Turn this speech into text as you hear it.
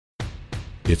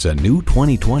It's a new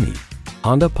 2020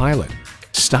 Honda Pilot.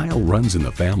 Style runs in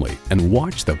the family, and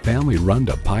watch the family run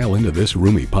to pile into this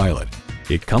roomy Pilot.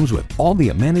 It comes with all the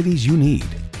amenities you need.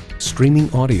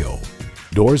 Streaming audio,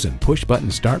 doors and push-button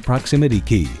start proximity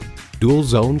key, dual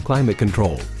zone climate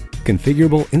control,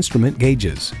 configurable instrument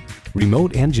gauges,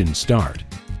 remote engine start,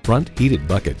 front heated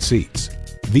bucket seats,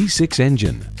 V6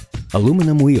 engine,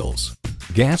 aluminum wheels,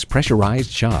 gas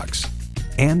pressurized shocks,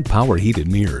 and power heated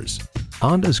mirrors.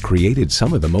 Honda's created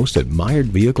some of the most admired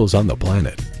vehicles on the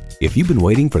planet. If you've been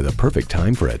waiting for the perfect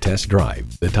time for a test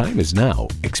drive, the time is now.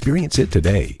 Experience it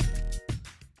today.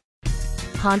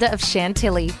 Honda of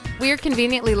Chantilly. We're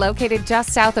conveniently located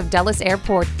just south of Dulles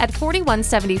Airport at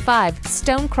 4175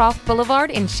 Stonecroft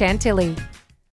Boulevard in Chantilly.